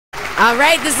All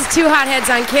right, this is Two Hotheads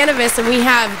on Cannabis, and we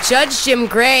have Judge Jim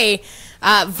Gray,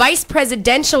 vice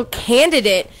presidential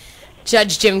candidate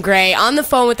Judge Jim Gray, on the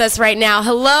phone with us right now.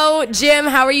 Hello, Jim.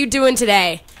 How are you doing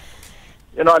today?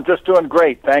 You know, I'm just doing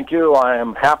great. Thank you. I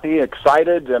am happy,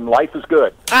 excited, and life is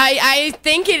good. I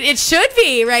think it should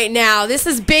be right now. This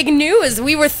is big news.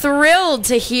 We were thrilled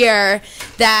to hear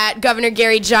that Governor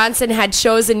Gary Johnson had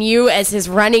chosen you as his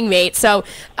running mate. So,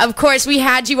 of course, we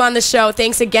had you on the show.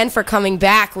 Thanks again for coming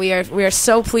back. We are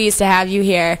so pleased to have you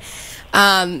here.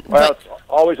 Well, it's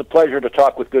always a pleasure to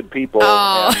talk with good people.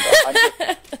 Oh. And,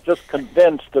 I'm just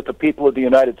convinced that the people of the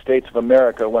United States of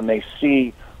America, when they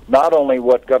see not only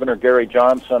what Governor Gary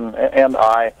Johnson and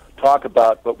I talk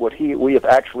about, but what we have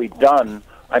actually done,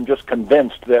 I'm just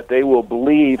convinced that they will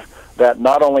believe that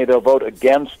not only they'll vote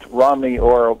against Romney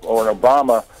or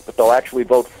Obama, but they'll actually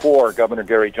vote for Governor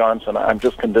Gary Johnson. I'm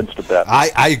just convinced of that.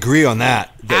 I agree on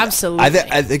that. Absolutely.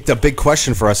 I think the big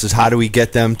question for us is how do we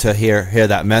get them to hear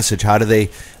that message? How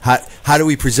do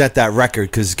we present that record?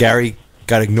 Because Gary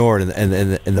got ignored in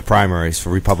the primaries for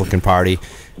Republican Party.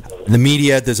 In the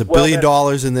media, there's $1 billion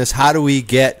in this. How do we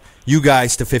get you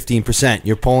guys to 15%?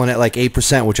 You're polling at like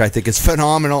 8%, which I think is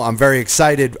phenomenal. I'm very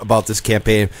excited about this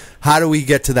campaign. How do we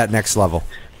get to that next level?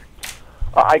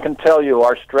 I can tell you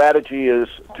our strategy is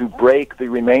to break the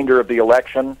remainder of the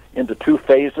election into two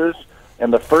phases.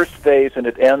 And the first phase, and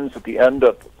it ends at the end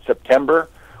of September,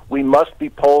 we must be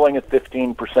polling at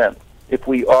 15%. If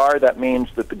we are, that means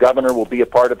that the governor will be a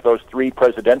part of those 3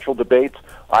 presidential debates.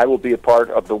 I will be a part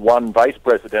of the 1 vice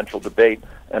presidential debate.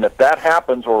 And if that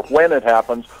happens, or when it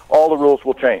happens, all the rules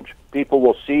will change. People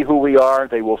will see who we are.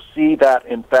 They will see that,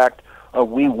 in fact,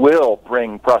 we will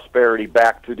bring prosperity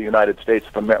back to the United States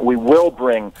of America. We will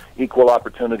bring equal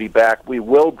opportunity back. We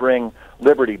will bring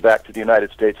liberty back to the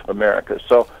United States of America.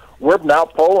 So we're now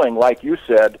polling, like you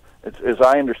said, as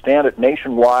I understand it,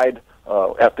 nationwide.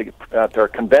 At our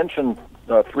convention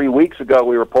 3 weeks ago,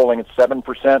 we were polling at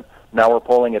 7%. Now we're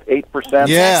polling at 8%.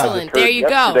 Yeah. Excellent. There you go.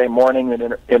 Yesterday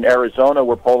morning in Arizona,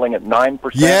 we're polling at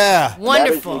 9%. Yeah.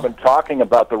 Wonderful. That isn't even talking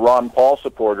about the Ron Paul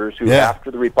supporters who,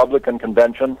 after the Republican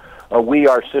convention, we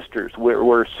are sisters.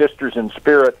 We're sisters in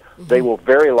spirit. Mm-hmm. They will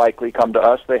very likely come to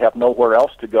us. They have nowhere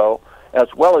else to go, as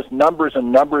well as numbers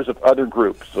and numbers of other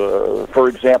groups. For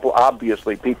example,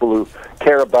 obviously, people who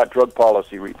care about drug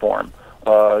policy reform.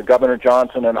 Governor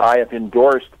Johnson and I have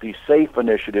endorsed the SAFE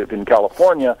initiative in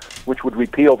California, which would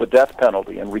repeal the death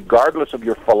penalty. And regardless of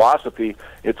your philosophy,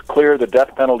 it's clear the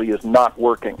death penalty is not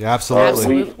working. Yeah,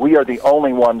 absolutely. We are the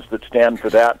only ones that stand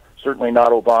for that. Certainly not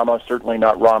Obama, certainly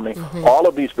not Romney. Mm-hmm. All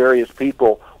of these various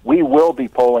people, we will be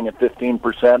polling at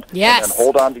 15%. Yes. And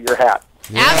hold on to your hat.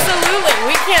 Yeah. Absolutely.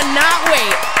 We cannot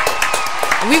wait.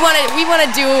 We want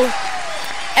to do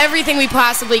everything we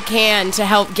possibly can to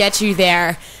help get you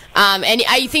there. And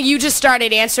I think you just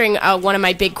started answering one of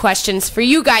my big questions for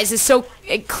you guys. Is so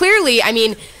clearly, I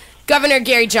mean, Governor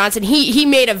Gary Johnson, he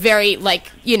made a very,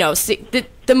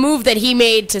 the move that he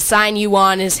made to sign you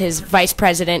on as his vice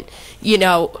president,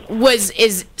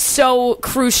 is so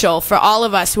crucial for all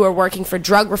of us who are working for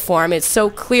drug reform. It's so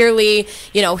clearly,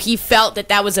 he felt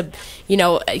that was a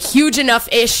huge enough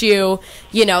issue,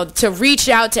 to reach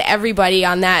out to everybody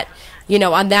on that.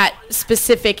 On that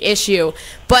specific issue.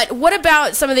 But what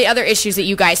about some of the other issues that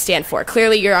you guys stand for?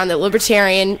 Clearly, you're on the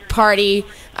Libertarian Party.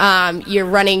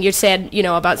 You said,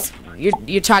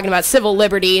 you're talking about civil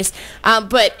liberties.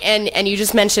 But you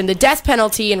just mentioned the death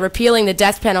penalty and repealing the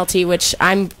death penalty, which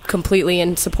I'm completely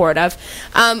in support of.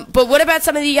 But what about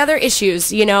some of the other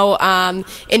issues,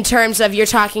 in terms of you're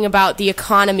talking about the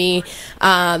economy?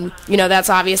 That's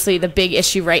obviously the big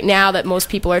issue right now that most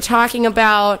people are talking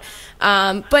about.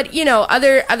 But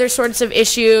other sorts of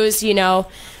issues,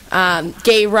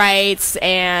 gay rights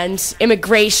and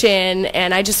immigration,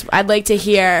 and I'd like to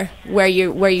hear where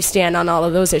you stand on all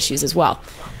of those issues as well.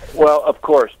 Well, of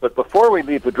course, but before we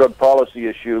leave the drug policy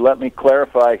issue, let me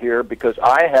clarify here, because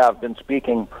I have been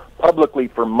speaking publicly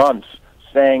for months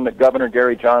saying that Governor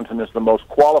Gary Johnson is the most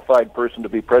qualified person to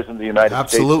be president of the United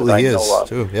States that I know of.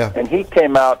 Too, yeah. And he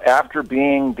came out after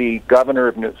being the governor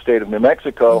of the state of New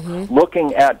Mexico,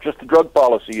 looking at just the drug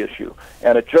policy issue.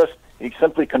 And he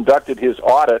simply conducted his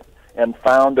audit and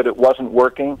found that it wasn't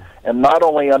working, and not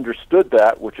only understood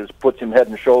that, which puts him head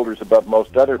and shoulders above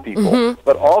most other people,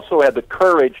 but also had the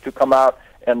courage to come out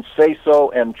and say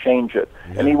so and change it.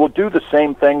 Yeah. And he will do the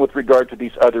same thing with regard to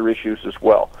these other issues as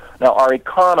well. Now, our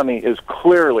economy is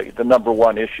clearly the number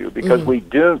one issue, because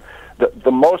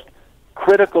the most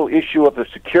critical issue of the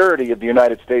security of the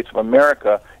United States of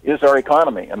America is our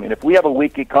economy. I mean, if we have a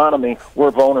weak economy,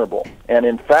 we're vulnerable. And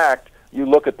in fact, you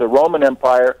look at the Roman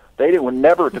Empire, they were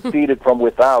never defeated from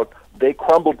without, they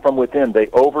crumbled from within. They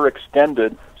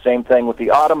overextended. Same thing with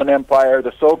the Ottoman Empire,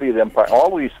 the Soviet Empire,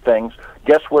 all these things.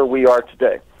 Guess where we are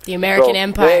today? The American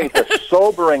Empire. It's a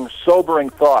sobering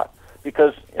thought,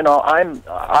 because I'm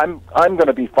going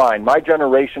to be fine. My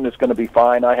generation is going to be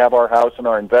fine. I have our house and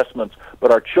our investments,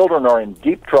 but our children are in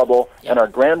deep trouble, and our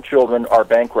grandchildren are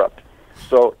bankrupt.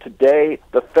 So today,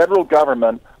 the federal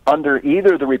government, under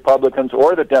either the Republicans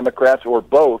or the Democrats or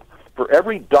both, for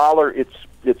every dollar it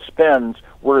spends,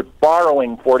 we're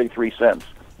borrowing 43 cents.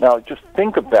 Now, just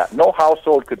think of that. No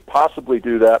household could possibly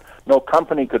do that. No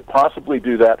company could possibly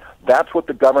do that. That's what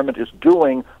the government is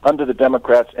doing under the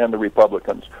Democrats and the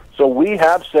Republicans. So we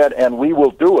have said, and we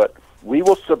will do it, we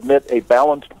will submit a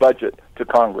balanced budget to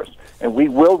Congress, and we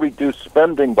will reduce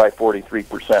spending by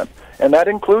 43%. And that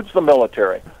includes the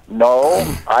military.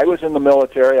 No, I was in the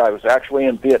military. I was actually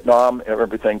in Vietnam and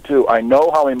everything, too. I know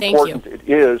how important it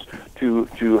is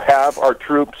to have our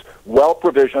troops well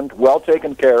provisioned, well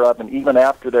taken care of, and even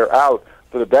after they're out,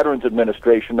 for the Veterans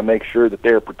Administration to make sure that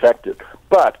they're protected.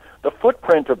 But the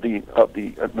footprint of the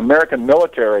American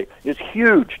military is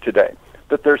huge today.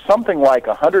 That there's something like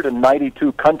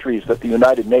 192 countries that the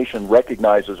United Nations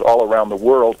recognizes all around the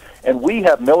world, and we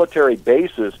have military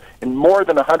bases in more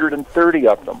than 130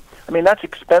 of them. I mean, that's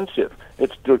expensive.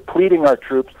 It's depleting our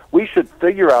troops. We should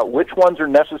figure out which ones are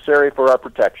necessary for our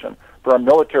protection, for our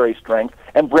military strength,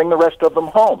 and bring the rest of them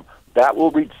home. That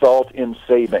will result in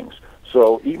savings.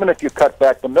 So even if you cut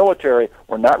back the military,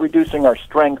 we're not reducing our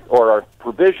strength or our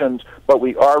provisions, but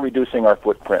we are reducing our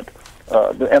footprint.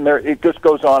 And it just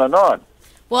goes on and on.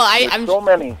 Well,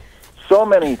 There's so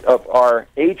many of our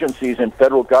agencies in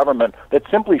federal government that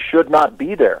simply should not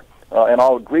be there. And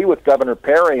I'll agree with Governor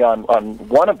Perry on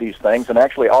one of these things, and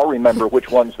actually I'll remember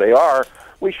which ones they are.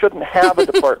 We shouldn't have a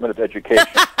Department of Education.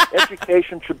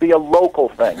 Education should be a local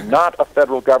thing, not a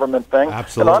federal government thing.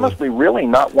 Absolutely. And honestly, really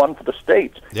not one for the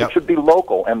states. Yep. It should be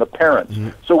local and the parents. Mm-hmm.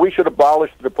 So we should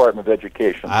abolish the Department of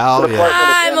Education. I'm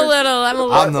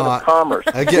not. Commerce.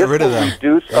 I get rid of them.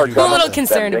 Reduce our I'm a little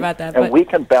concerned spending, about that. And we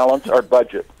can balance our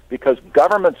budget, because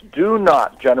governments do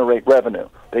not generate revenue.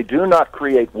 They do not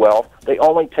create wealth. They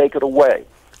only take it away.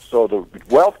 So the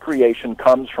wealth creation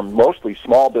comes from mostly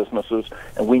small businesses,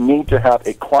 and we need to have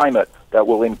a climate that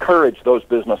will encourage those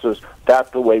businesses. That's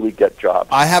the way we get jobs.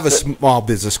 I have a small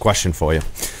business question for you.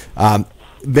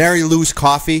 Mary Lou's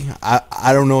Coffee,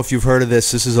 I don't know if you've heard of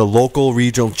this. This is a local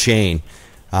regional chain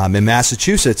in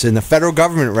Massachusetts, and the federal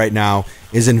government right now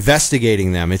is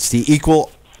investigating them. It's the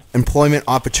Equal Employment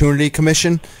Opportunity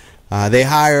Commission. They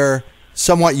hire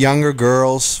somewhat younger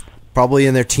girls, probably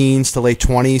in their teens to late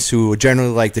 20s, who are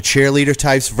generally like the cheerleader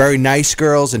types, very nice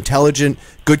girls, intelligent,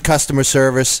 good customer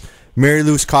service. Mary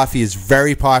Lou's Coffee is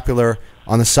very popular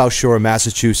on the South Shore of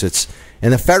Massachusetts.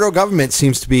 And the federal government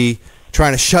seems to be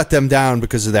trying to shut them down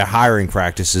because of their hiring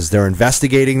practices. They're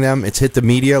investigating them. It's hit the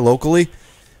media locally.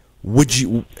 Would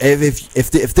you,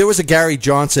 if there was a Gary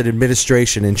Johnson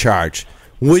administration in charge,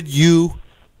 would you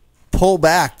pull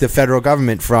back the federal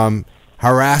government from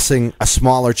harassing a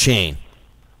smaller chain?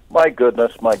 My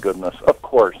goodness, of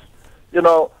course. You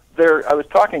know, I was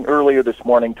talking earlier this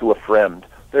morning to a friend.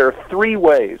 There are 3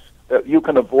 ways that you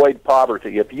can avoid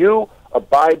poverty. If you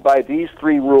abide by these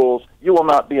 3 rules, you will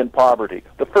not be in poverty.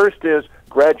 The first is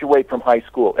graduate from high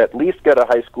school, at least get a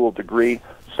high school degree.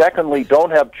 Secondly,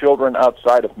 don't have children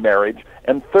outside of marriage.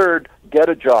 And third, get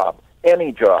a job,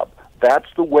 any job. That's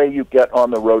the way you get on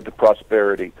the road to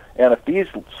prosperity. And if these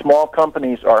small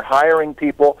companies are hiring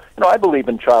people, I believe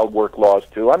in child work laws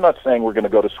too. I'm not saying we're going to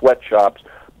go to sweatshops,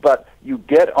 but you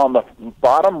get on the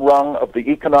bottom rung of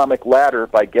the economic ladder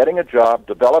by getting a job,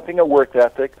 developing a work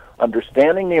ethic,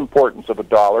 understanding the importance of a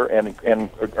dollar, and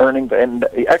earning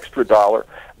the extra dollar.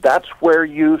 That's where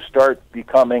you start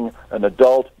becoming an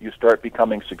adult. You start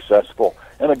becoming successful.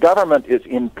 And the government is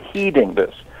impeding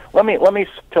this. Let me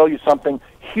tell you something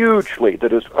hugely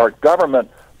that is our government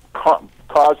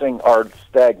causing our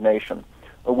stagnation.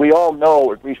 We all know,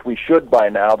 or at least we should by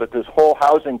now, that this whole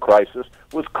housing crisis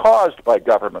was caused by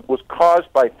government, was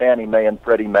caused by Fannie Mae and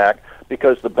Freddie Mac,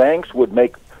 because the banks would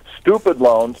make stupid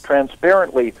loans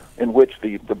transparently in which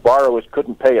the borrowers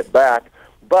couldn't pay it back,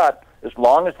 but as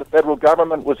long as the federal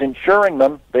government was insuring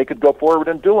them, they could go forward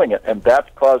in doing it, and that's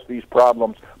caused these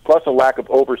problems, plus a lack of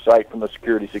oversight from the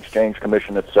Securities Exchange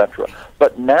Commission, etc.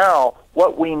 But now,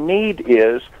 what we need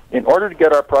is, in order to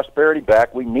get our prosperity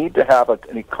back, we need to have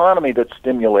an economy that's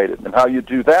stimulated. And how you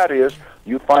do that is,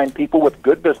 you find people with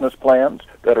good business plans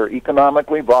that are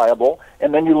economically viable,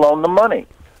 and then you loan them money.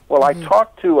 Well, I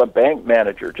talked to a bank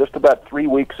manager just about 3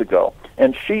 weeks ago,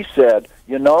 and she said,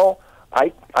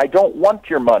 I don't want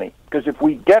your money. because if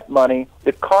we get money,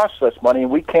 it costs us money,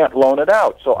 and we can't loan it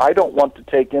out. So I don't want to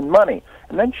take in money.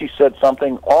 And then she said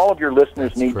something all of your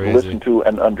listeners need to listen to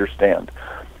and understand.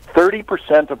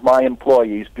 30% of my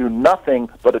employees do nothing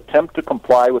but attempt to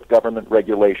comply with government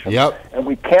regulations. And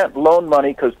we can't loan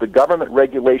money because the government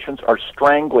regulations are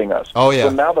strangling us. So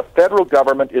now the federal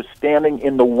government is standing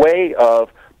in the way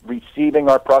of receiving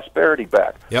our prosperity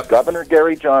back. Governor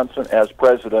Gary Johnson, as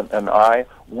president, and I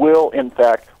will, in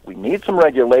fact, we need some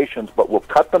regulations, but we'll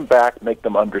cut them back, make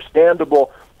them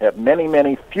understandable, have many,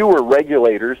 many fewer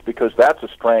regulators, because that's a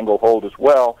stranglehold as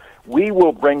well. We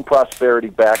will bring prosperity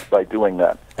back by doing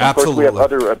that. And of course, we have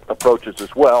other approaches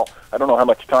as well. I don't know how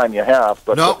much time you have,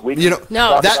 but we can talk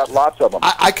about lots of them.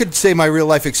 I could say my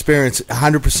real-life experience,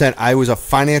 100%. I was a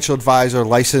financial advisor,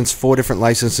 licensed 4 different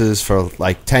licenses for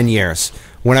like 10 years.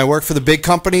 When I worked for the big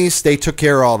companies, they took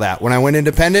care of all that. When I went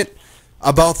independent,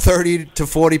 about 30 to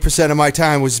 40% of my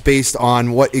time was based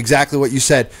on exactly what you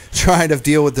said, trying to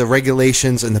deal with the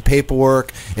regulations and the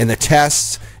paperwork and the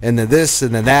tests and the this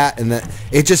and the that, and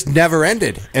it just never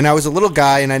ended. And I was a little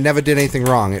guy, and I never did anything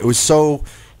wrong. It was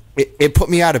it put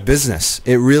me out of business.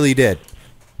 It really did.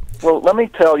 Well, let me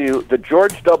tell you, the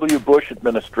George W. Bush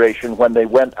administration, when they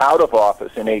went out of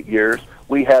office in 8 years,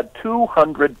 we had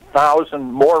 200,000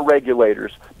 more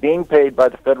regulators being paid by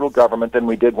the federal government than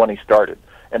we did when he started.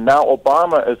 And now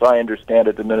Obama, as I understand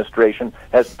it, administration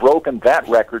has broken that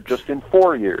record just in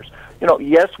 4 years. You know,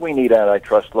 yes, we need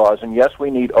antitrust laws, and yes,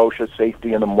 we need OSHA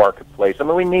safety in the marketplace. I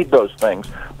mean, we need those things,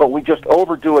 but we just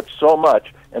overdo it so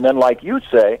much. And then, like you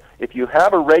say, if you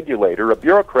have a regulator, a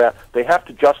bureaucrat, they have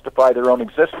to justify their own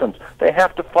existence. They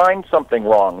have to find something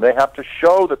wrong. They have to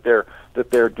show that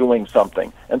they're doing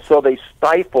something. And so they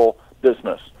stifle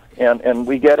business. And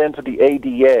we get into the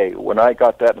ADA, when I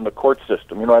got that in the court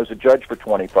system. You know, I was a judge for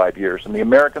 25 years, and the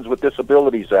Americans with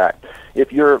Disabilities Act.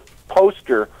 If your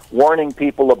poster warning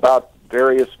people about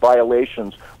various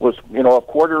violations was, you know, a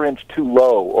quarter-inch too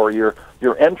low, or your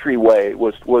entryway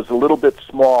was a little bit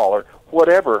small, or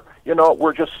whatever, you know,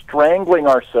 we're just strangling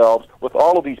ourselves with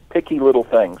all of these picky little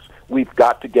things. We've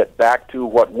got to get back to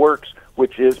what works,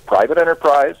 which is private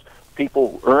enterprise,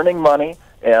 people earning money,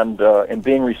 and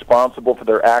being responsible for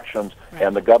their actions. Right.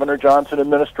 And the Governor Johnson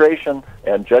administration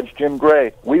and Judge Jim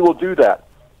Gray, we will do that.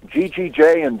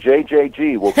 GGJ and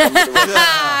JJG will come to the rescue.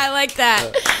 I like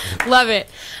that. Love it.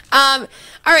 All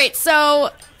right,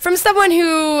 so from someone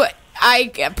who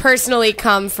I personally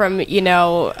come from, you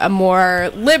know, a more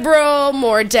liberal,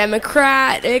 more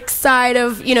democratic side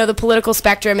of, you know, the political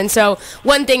spectrum. And so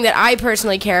one thing that I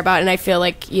personally care about, and I feel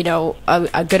like, you know,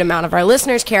 a good amount of our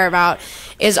listeners care about,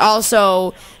 is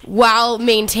also, while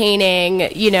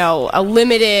maintaining, you know, a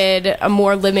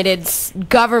more limited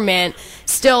government,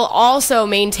 still also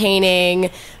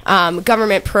maintaining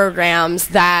government programs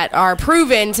that are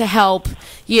proven to help,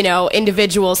 you know,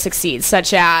 individuals succeed,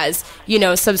 such as, you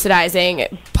know, subsidizing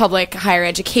public higher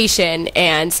education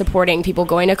and supporting people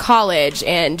going to college,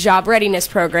 and job readiness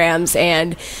programs,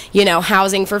 and, you know,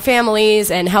 housing for families,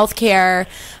 and health care.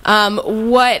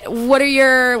 What are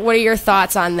your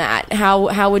thoughts on that?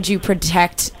 How would you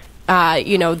protect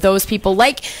you know, those people,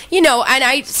 like, you know, and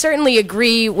I certainly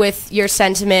agree with your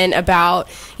sentiment about,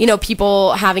 you know,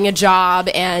 people having a job,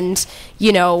 and,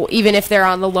 you know, even if they're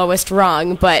on the lowest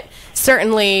rung, but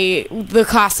certainly the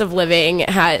cost of living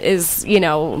is, you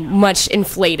know, much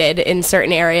inflated in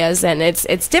certain areas, and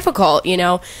it's difficult, you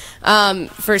know,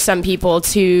 for some people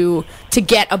to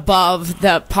get above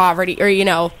the poverty, or, you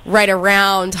know,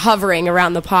 hovering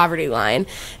around the poverty line.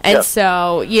 And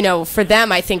so, you know, for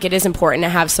them, I think it is important to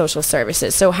have social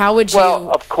services. So how would you...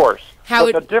 Well, of course.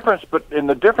 The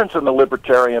difference in the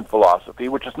libertarian philosophy,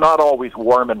 which is not always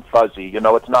warm and fuzzy, you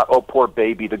know, it's not, oh, poor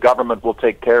baby, the government will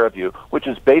take care of you, which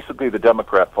is basically the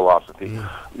Democrat philosophy.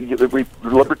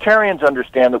 Libertarians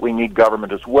understand that we need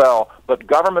government as well, but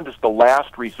government is the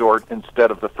last resort instead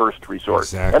of the first resort.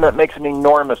 Exactly. And that makes an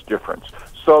enormous difference.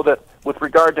 So that with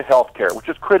regard to health care, which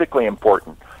is critically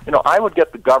important, you know, I would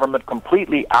get the government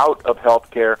completely out of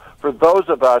health care for those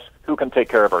of us who can take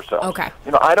care of ourselves. Okay.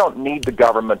 You know, I don't need the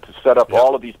government to set up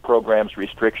all of these programs,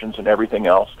 restrictions, and everything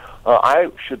else.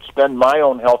 I should spend my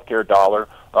own health care dollar.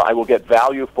 I will get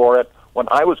value for it. When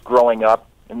I was growing up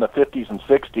in the 50s and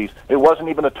 60s, it wasn't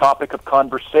even a topic of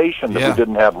conversation that we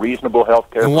didn't have reasonable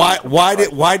health care. Why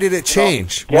did it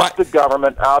change? You know, get the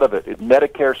government out of it.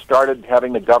 Medicare started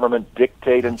having the government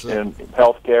dictate in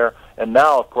health care. And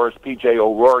now, of course, P.J.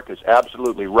 O'Rourke is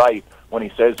absolutely right when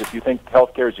he says, if you think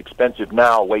health care is expensive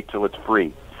now, wait till it's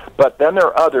free. But then there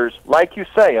are others, like you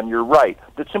say, and you're right,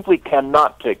 that simply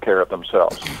cannot take care of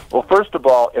themselves. Well, first of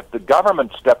all, if the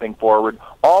government's stepping forward,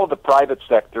 all of the private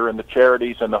sector and the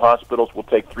charities and the hospitals will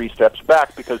take 3 steps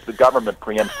back because the government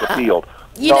preempts the field.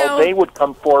 They would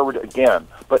come forward again.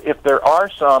 But if there are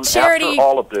some, after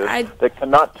all of this, that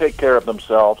cannot take care of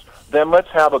themselves, then let's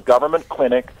have a government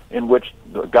clinic in which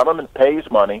the government pays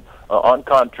money on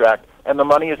contract, and the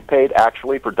money is paid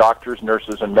actually for doctors,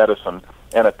 nurses, and medicine.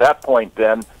 And at that point,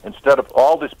 then, instead of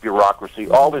all this bureaucracy,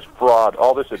 all this fraud,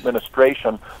 all this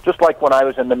administration, just like when I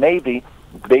was in the Navy,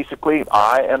 basically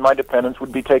I and my dependents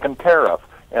would be taken care of.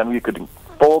 And we could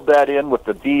fold that in with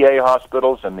the VA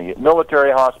hospitals and the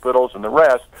military hospitals and the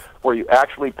rest, where you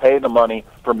actually pay the money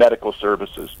for medical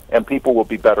services, and people will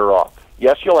be better off.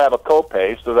 Yes, you'll have a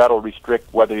copay, so that'll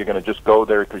restrict whether you're going to just go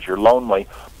there because you're lonely,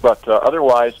 but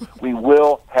otherwise we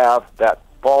will have that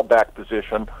fallback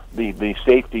position, the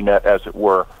safety net, as it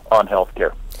were, on health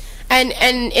care. And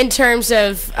in terms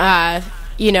of higher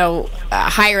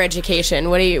education,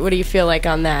 what do you feel like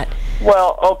on that?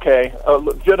 Well, okay, a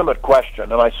legitimate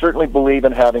question, and I certainly believe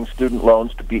in having student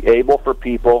loans to be able for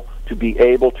people to be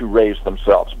able to raise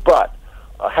themselves. But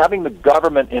having the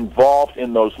government involved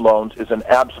in those loans is an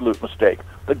absolute mistake.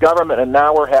 The government, and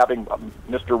now we're having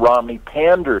Mr. Romney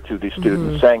pander to these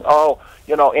students, saying, "Oh,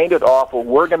 ain't it awful?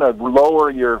 We're going to lower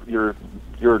your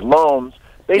loans."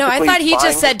 Basically, no, I thought he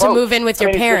just said to move in with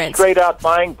your parents. Straight out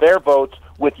buying their votes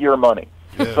with your money.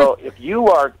 Yeah. So if you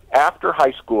are after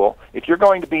high school, if you're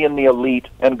going to be in the elite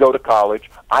and go to college,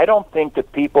 I don't think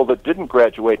that people that didn't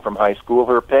graduate from high school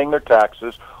who are paying their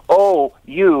taxes owe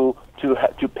you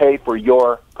to pay for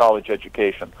your college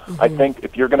education. I think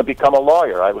if you're going to become a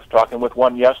lawyer, I was talking with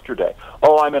one yesterday.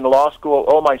 Oh, I'm in law school.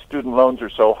 Oh, my student loans are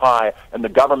so high, and the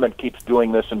government keeps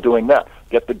doing this and doing that.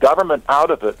 Get the government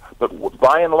out of it. But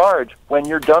by and large, when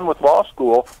you're done with law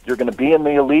school, you're going to be in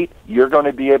the elite. You're going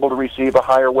to be able to receive a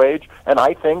higher wage. And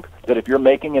I think that if you're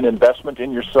making an investment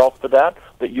in yourself for that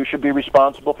you should be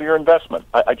responsible for your investment.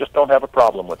 I just don't have a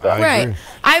problem with that. Right.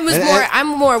 I'm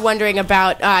more wondering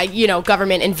about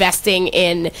government investing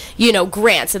in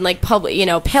grants and like public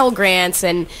Pell grants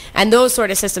and those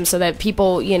sort of systems, so that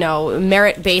people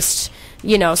merit-based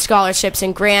scholarships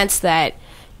and grants that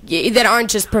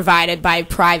aren't just provided by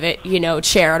private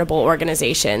charitable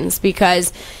organizations,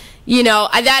 because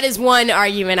that is one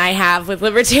argument I have with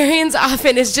libertarians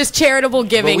often, is just charitable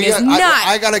giving is not.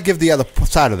 I got to give the other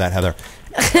side of that, Heather.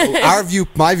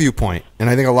 My viewpoint, and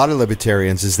I think a lot of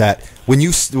libertarians, is that when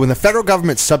the federal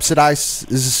government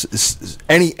subsidizes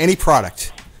any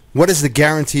product, what is the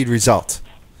guaranteed result?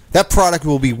 That product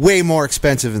will be way more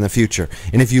expensive in the future.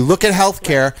 And if you look at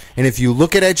healthcare and if you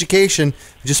look at education,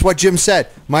 just what Jim said,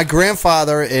 my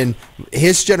grandfather and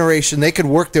his generation, they could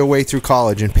work their way through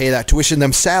college and pay that tuition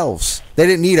themselves. They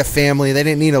didn't need a family. They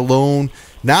didn't need a loan.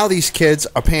 Now these kids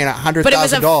are paying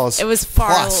 $100,000. It was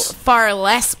far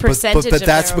less percentage. But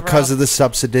that's because of the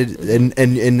subsidy,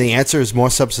 and the answer is more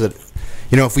subsidy.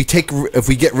 If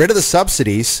we get rid of the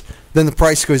subsidies, then the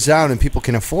price goes down and people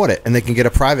can afford it and they can get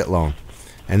a private loan.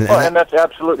 And that's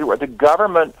absolutely right. The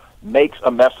government makes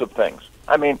a mess of things.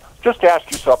 I mean, just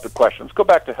ask yourself the question. Let's go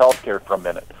back to healthcare for a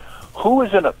minute. Who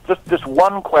is this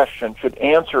one question should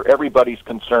answer everybody's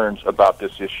concerns about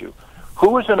this issue.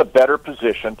 Who is in a better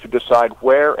position to decide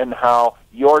where and how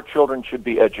your children should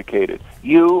be educated?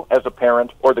 You as a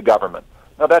parent or the government?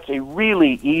 Now, that's a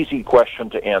really easy question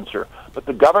to answer, but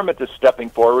the government is stepping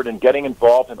forward and getting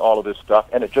involved in all of this stuff,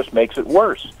 and it just makes it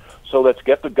worse. So let's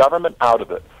get the government out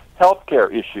of it.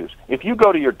 Healthcare issues. If you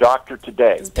go to your doctor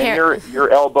today and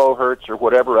your elbow hurts or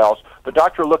whatever else, the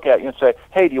doctor will look at you and say,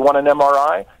 "Hey, do you want an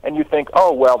MRI?" And you think,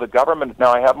 "Oh, well, the government,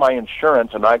 now I have my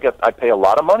insurance and I pay a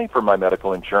lot of money for my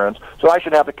medical insurance, so I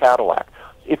should have a Cadillac."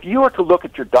 If you were to look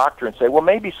at your doctor and say, "Well,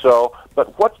 maybe so,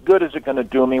 but what good is it going to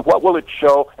do me? What will it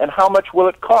show? And how much will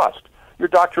it cost?" Your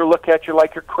doctor will look at you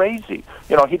like you're crazy.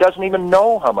 He doesn't even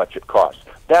know how much it costs.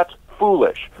 That's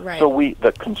foolish. Right. So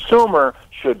the consumer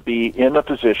should be in a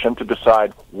position to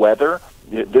decide whether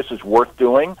this is worth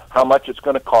doing, how much it's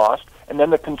going to cost, and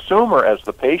then the consumer, as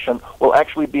the patient, will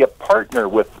actually be a partner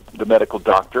with the medical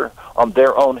doctor on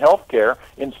their own health care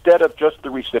instead of just the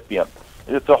recipient.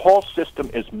 The whole system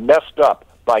is messed up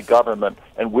by government,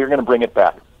 and we're going to bring it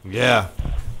back. Yeah.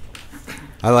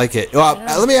 I like it. Well,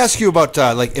 let me ask you about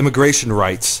immigration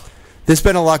rights. There's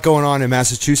been a lot going on in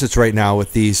Massachusetts right now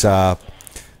with these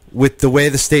with the way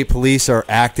the state police are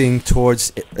acting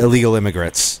towards illegal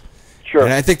immigrants. Sure.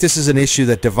 And I think this is an issue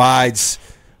that divides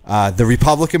the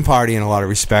Republican Party in a lot of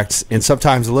respects, and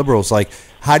sometimes liberals. Like,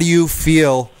 how do you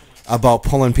feel about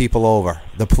pulling people over?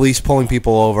 The police pulling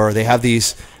people over. They have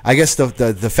these I guess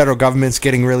the federal government's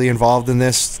getting really involved in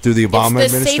this through the Obama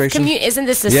administration. Isn't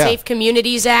this the Safe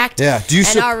Communities Act? Yeah.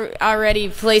 Already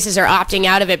places are opting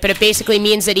out of it, but it basically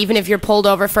means that even if you're pulled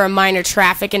over for a minor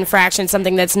traffic infraction,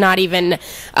 something that's not even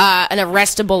an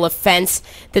arrestable offense,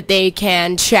 that they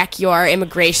can check your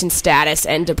immigration status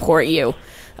and deport you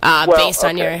based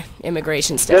on your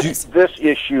immigration status. This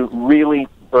issue really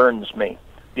burns me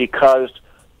because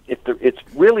it's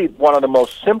really one of the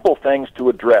most simple things to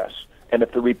address. And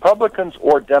if the Republicans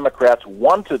or Democrats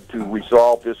wanted to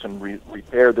resolve this and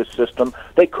repair this system,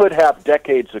 they could have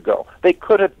decades ago. They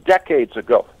could have decades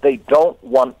ago. They don't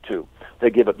want to. They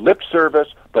give it lip service,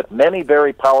 but many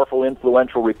very powerful,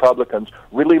 influential Republicans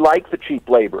really like the cheap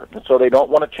labor, and so they don't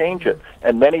want to change it.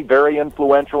 And many very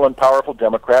influential and powerful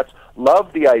Democrats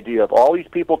love the idea of all these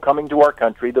people coming to our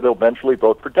country that will eventually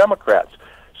vote for Democrats.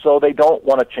 So they don't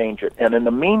want to change it. And in the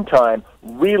meantime,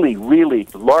 really, really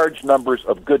large numbers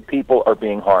of good people are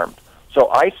being harmed.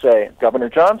 So I say, Governor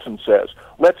Johnson says,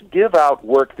 let's give out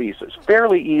work visas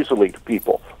fairly easily to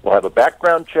people. We'll have a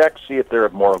background check, see if they're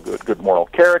of good moral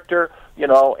character,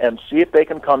 and see if they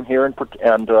can come here and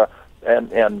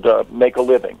make a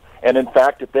living. And in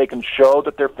fact, if they can show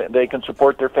that they can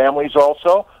support their families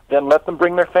also, then let them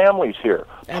bring their families here.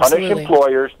 Absolutely. Punish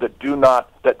employers that do not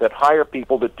that hire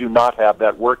people that do not have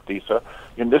that work visa.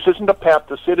 And this isn't a path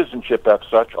to citizenship as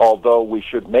such, although we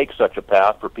should make such a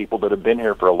path for people that have been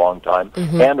here for a long time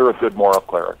and are of good moral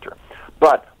character.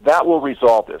 But that will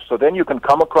resolve this. So then you can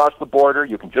come across the border.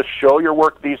 You can just show your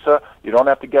work visa. You don't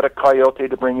have to get a coyote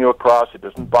to bring you across. It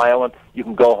isn't violent. You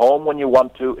can go home when you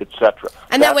want to, etc.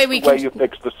 And that way That's the way you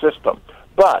fix the system.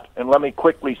 But, and let me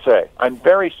quickly say, I'm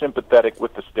very sympathetic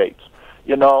with the states.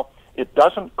 It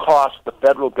doesn't cost the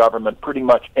federal government pretty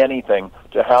much anything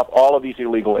to have all of these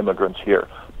illegal immigrants here.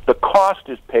 The cost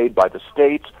is paid by the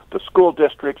states, the school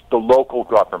districts, the local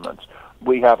governments.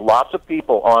 We have lots of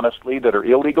people, honestly, that are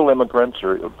illegal immigrants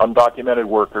or undocumented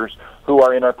workers who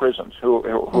are in our prisons,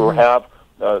 who have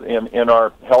in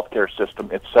our healthcare system,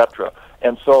 etc.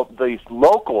 And so these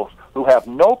locals who have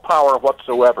no power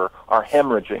whatsoever are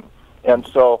hemorrhaging. And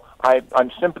so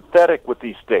I'm sympathetic with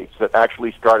these states that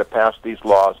actually start to pass these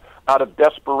laws out of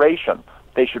desperation.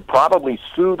 They should probably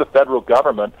sue the federal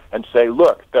government and say,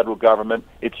 look, federal government,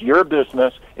 it's your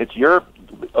business, it's your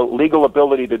legal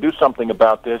ability to do something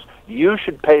about this. You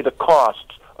should pay the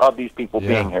costs of these people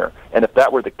being here. And if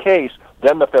that were the case,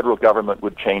 then the federal government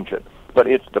would change it. But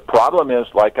the problem is,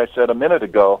 like I said a minute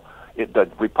ago, the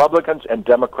Republicans and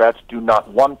Democrats do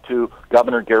not want to.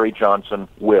 Governor Gary Johnson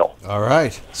will. All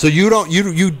right. So you don't.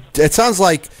 It sounds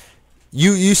like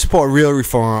you support real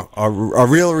reform, a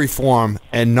real reform,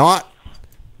 and not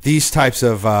these types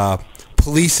of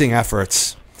policing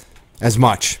efforts as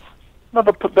much. No,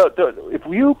 if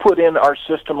you put in our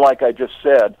system, like I just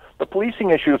said, the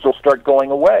policing issues will start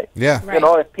going away. Yeah. Right.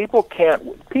 If people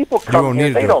come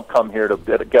here, they don't come here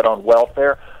to get on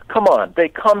welfare. Come on, they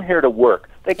come here to work.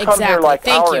 They come here like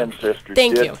our ancestors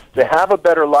did, to have a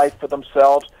better life for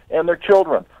themselves and their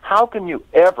children. How can you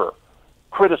ever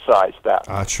criticize that?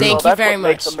 True. Thank you very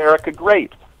much. That's what makes America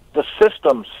great. The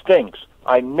system stinks.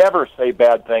 I never say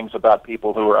bad things about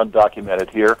people who are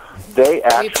undocumented here. They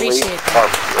actually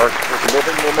are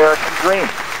living the American dream.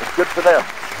 It's good for them.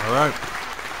 All right.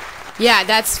 Yeah,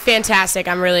 that's fantastic.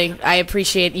 I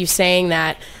appreciate you saying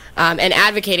that and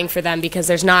advocating for them, because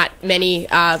there's not many,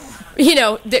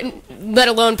 let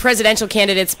alone presidential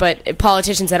candidates, but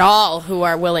politicians at all who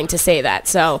are willing to say that.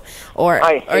 So,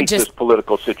 I hate this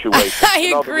political situation.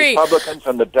 I agree. The Republicans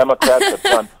and the Democrats have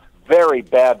done very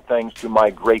bad things to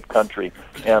my great country,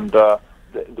 and the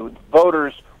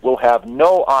voters will have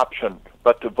no option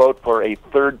but to vote for a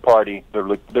third party,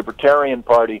 the Libertarian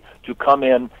Party, to come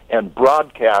in and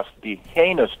broadcast the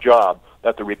heinous job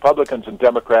that the Republicans and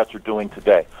Democrats are doing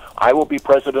today. I will be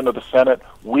president of the Senate.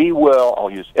 I'll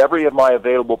use every of my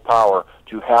available power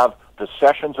to have the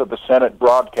sessions of the Senate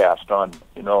broadcast on,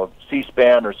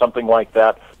 C-SPAN or something like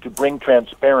that, to bring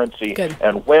transparency. Good.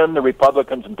 And when the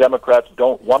Republicans and Democrats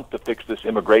don't want to fix this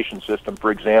immigration system,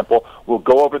 for example, we'll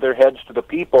go over their heads to the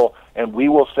people, and we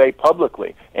will say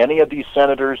publicly, any of these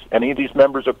senators, any of these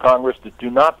members of Congress that do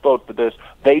not vote for this,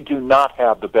 they do not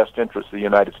have the best interests of the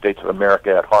United States of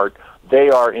America at heart. They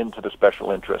are into the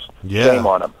special interest. Yeah. Shame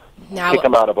on them. Now, kick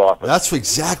them out of office. That's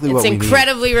exactly what we need. It's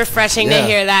incredibly refreshing to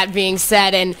hear that being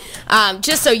said. And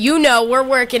just so you know, we're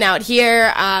working out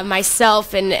here,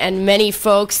 myself and many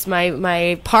folks,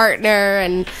 my partner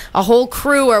and a whole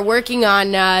crew are working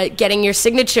on getting your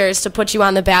signatures to put you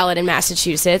on the ballot in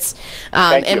Massachusetts.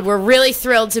 And we're really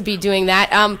thrilled to be doing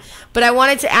that. But I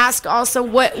wanted to ask also,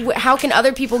 how can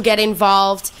other people get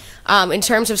involved in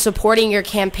terms of supporting your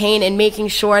campaign and making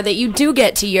sure that you do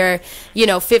get to your,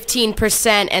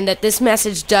 15% and that this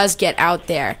message does get out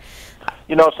there?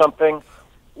 You know something?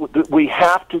 We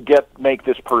have to make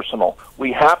this personal.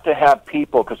 We have to have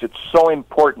people, because it's so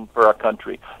important for our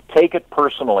country. Take it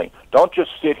personally. Don't just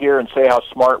sit here and say how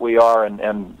smart we are and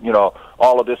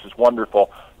all of this is wonderful.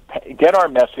 Get our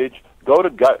message. Go to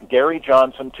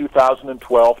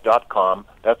GaryJohnson2012.com.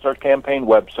 That's our campaign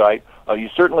website. You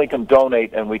certainly can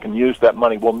donate, and we can use that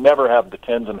money. We'll never have the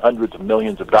tens and hundreds of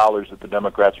millions of dollars that the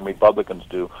Democrats and Republicans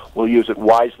do. We'll use it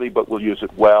wisely, but we'll use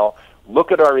it well.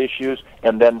 Look at our issues,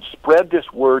 and then spread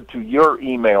this word to your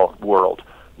email world.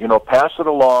 Pass it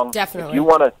along. Definitely. If you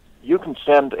want to, you can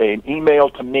send an email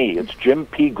to me. It's Jim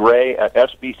P. Gray at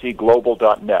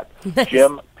sbcglobal.net.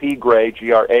 Jim P. Gray,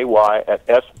 Gray, at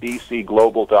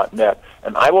sbcglobal.net.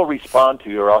 And I will respond to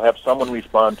you, or I'll have someone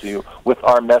respond to you with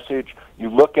our message. You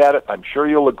look at it, I'm sure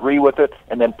you'll agree with it,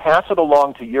 and then pass it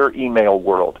along to your email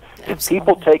world. Absolutely. If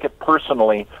people take it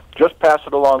personally, just pass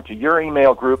it along to your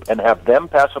email group and have them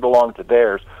pass it along to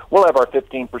theirs. We'll have our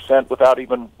 15% without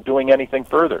even doing anything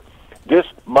further. This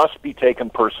must be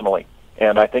taken personally.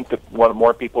 And I think that when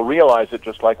more people realize it,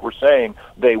 just like we're saying,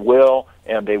 they will,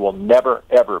 and they will never,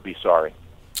 ever be sorry.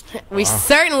 We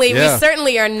certainly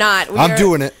are not. I'm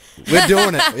doing it. We're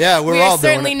doing it. Yeah, we're all doing it. We are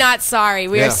certainly not sorry.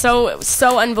 We are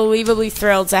so unbelievably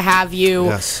thrilled to have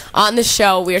you on the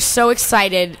show. We are so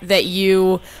excited that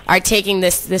you are taking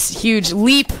this huge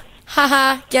leap,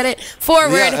 get it,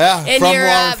 forward in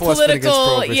your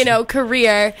political,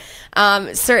 career.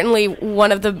 Certainly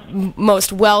one of the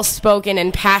most well-spoken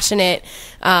and passionate,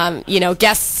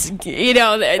 guests,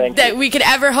 that we could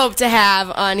ever hope to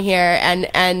have on here. And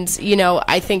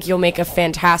I think you'll make a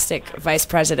fantastic vice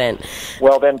president.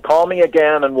 Well, then call me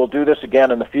again, and we'll do this again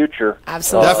in the future.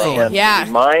 Absolutely. And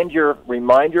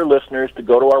remind your listeners to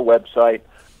go to our website,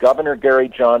 Governor Gary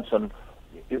Johnson.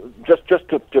 Just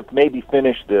to maybe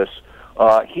finish this.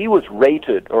 He was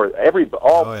rated, or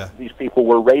these people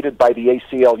were rated by the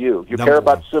ACLU. You care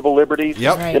about civil liberties?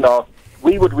 Yep. Right.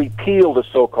 We would repeal the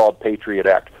so-called Patriot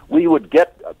Act. We would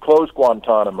close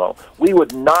Guantanamo. We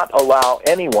would not allow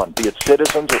anyone, be it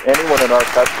citizens or anyone in our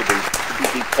custody, to be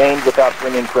detained without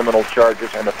bringing criminal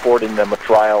charges and affording them a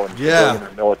trial in civilian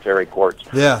or military courts.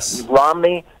 Yes.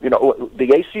 Romney, the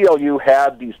ACLU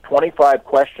had these 25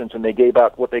 questions, and they gave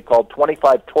out what they called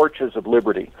 25 torches of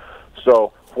liberty.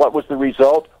 So what was the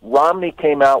result? Romney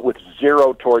came out with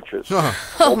 0 torches.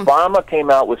 Obama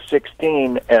came out with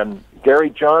 16, and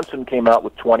Gary Johnson came out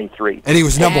with 23. And he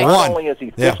was number one. Not only is he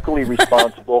fiscally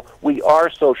responsible, we are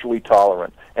socially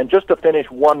tolerant. And just to finish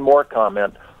one more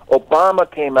comment, Obama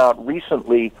came out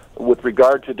recently with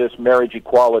regard to this marriage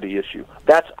equality issue.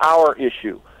 That's our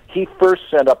issue. He first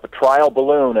sent up a trial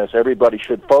balloon, as everybody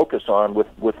should focus on,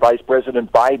 with Vice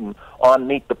President Biden on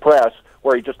Meet the Press,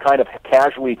 where he just kind of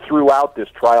casually threw out this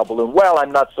trial balloon. Well,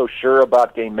 I'm not so sure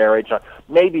about gay marriage.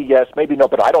 Maybe yes, maybe no,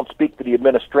 but I don't speak to the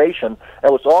administration.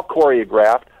 It was all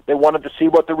choreographed. They wanted to see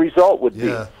what the result would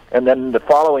be. And then the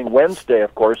following Wednesday,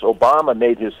 of course, Obama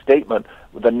made his statement.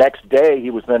 The next day, he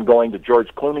was then going to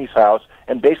George Clooney's house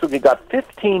and basically got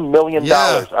 $15 million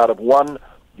out of one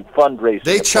fundraising.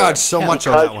 They charged so much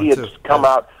on that one, because he had come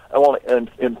out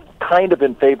kind of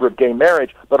in favor of gay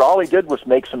marriage, but all he did was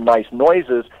make some nice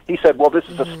noises. He said, well, this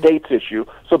is a state's issue,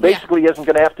 so basically he isn't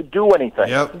going to have to do anything.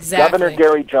 Exactly. Governor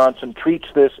Gary Johnson treats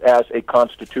this as a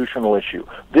constitutional issue.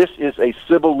 This is a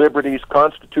civil liberties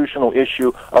constitutional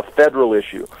issue, a federal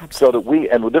issue. So that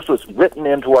and this was written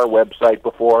into our website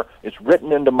before, it's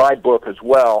written into my book as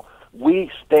well. We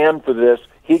stand for this.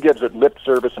 He gives it lip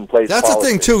service and plays politics. That's the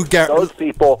thing, too, Gary. Those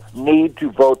people need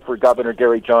to vote for Governor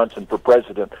Gary Johnson for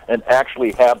president and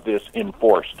actually have this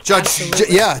enforced.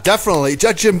 Definitely.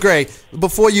 Judge Jim Gray,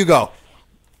 before you go,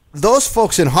 those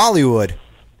folks in Hollywood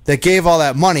that gave all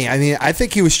that money, I mean, I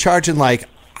think he was charging the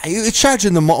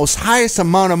highest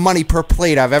amount of money per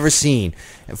plate I've ever seen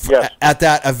at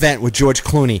that event with George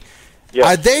Clooney. Yes.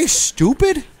 Are they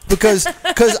stupid? Because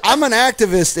I'm an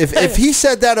activist. If he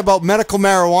said that about medical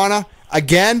marijuana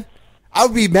again, I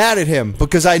would be mad at him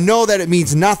because I know that it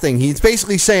means nothing. He's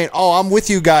basically saying, oh, I'm with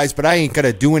you guys, but I ain't going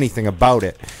to do anything about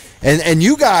it. And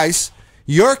you guys,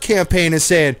 your campaign is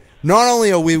saying, not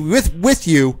only are we with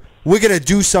you, we're going to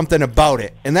do something about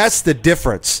it. And that's the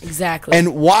difference. Exactly.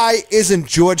 And why isn't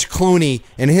George Clooney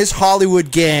and his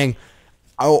Hollywood gang,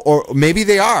 or maybe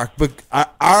they are, but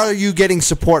are you getting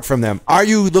support from them? Are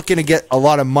you looking to get a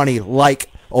lot of money like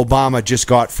Obama just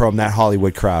got from that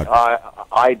Hollywood crowd?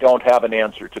 I don't have an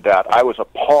answer to that. I was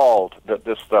appalled that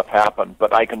this stuff happened,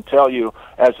 but I can tell you,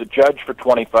 as a judge for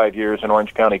 25 years in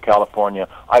Orange County, California,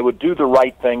 I would do the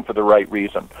right thing for the right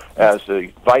reason. As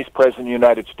the Vice President of the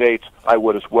United States, I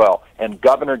would as well. And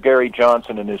Governor Gary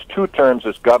Johnson, in his 2 terms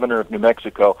as governor of New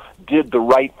Mexico, did the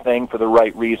right thing for the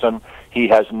right reason. He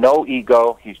has no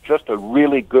ego. He's just a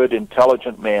really good,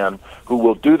 intelligent man who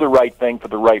will do the right thing for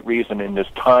the right reason in this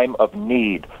time of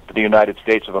need for the United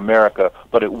States of America.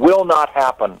 But it will not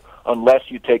happen unless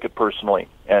you take it personally.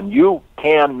 And you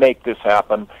can make this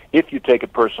happen if you take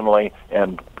it personally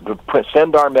and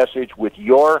send our message with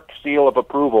your seal of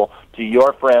approval to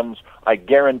your friends. I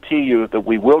guarantee you that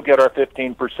we will get our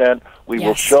 15%. We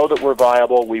will show that we're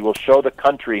viable. We will show the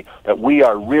country that we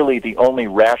are really the only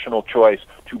rational choice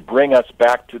to bring us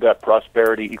back to that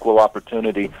prosperity, equal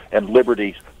opportunity, and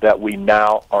liberties that we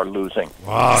now are losing.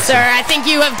 Wow. Sir, I think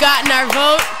you have gotten our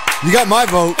vote. You got my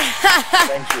vote.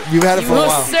 Thank you. You've had it for a while.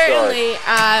 Most certainly.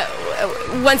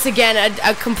 Once again,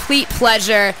 a complete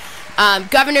pleasure.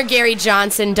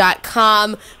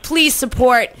 GovernorGaryJohnson.com. Please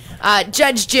support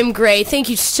Judge Jim Gray. Thank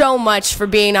you so much for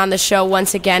being on the show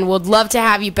once again. We'd love to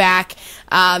have you back.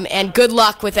 And good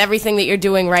luck with everything that you're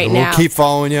doing right now. We'll keep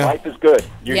following you. Life is good.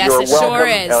 Yes, you're it welcome, sure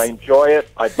is. and I enjoy it.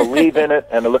 I believe in it,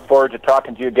 and I look forward to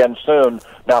talking to you again soon.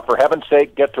 Now, for heaven's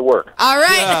sake, get to work. All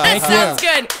right. That sounds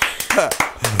good.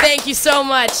 Thank you so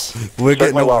much. We're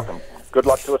getting Certainly welcome. Good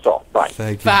luck to us all. Bye.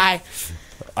 Thank you. Bye.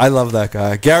 I love that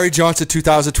guy.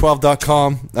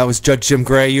 GaryJohnson2012.com. That was Judge Jim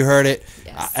Gray. You heard it.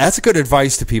 Yes. That's good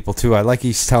advice to people, too. I like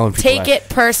he's telling people Take it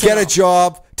personal. Get a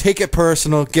job. Take it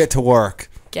personal. Get to work.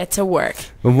 Get to work.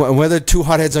 And we're the 2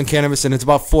 hotheads on cannabis, and it's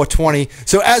about 4:20.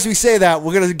 So as we say that,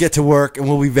 we're going to get to work, and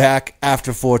we'll be back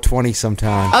after 4:20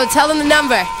 sometime. Oh, tell them the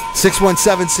number.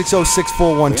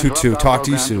 617-606-4122. Talk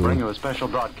to you soon. Bring you a special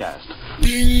broadcast.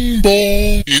 Bing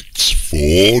bong, it's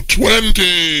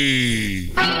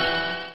 4:20.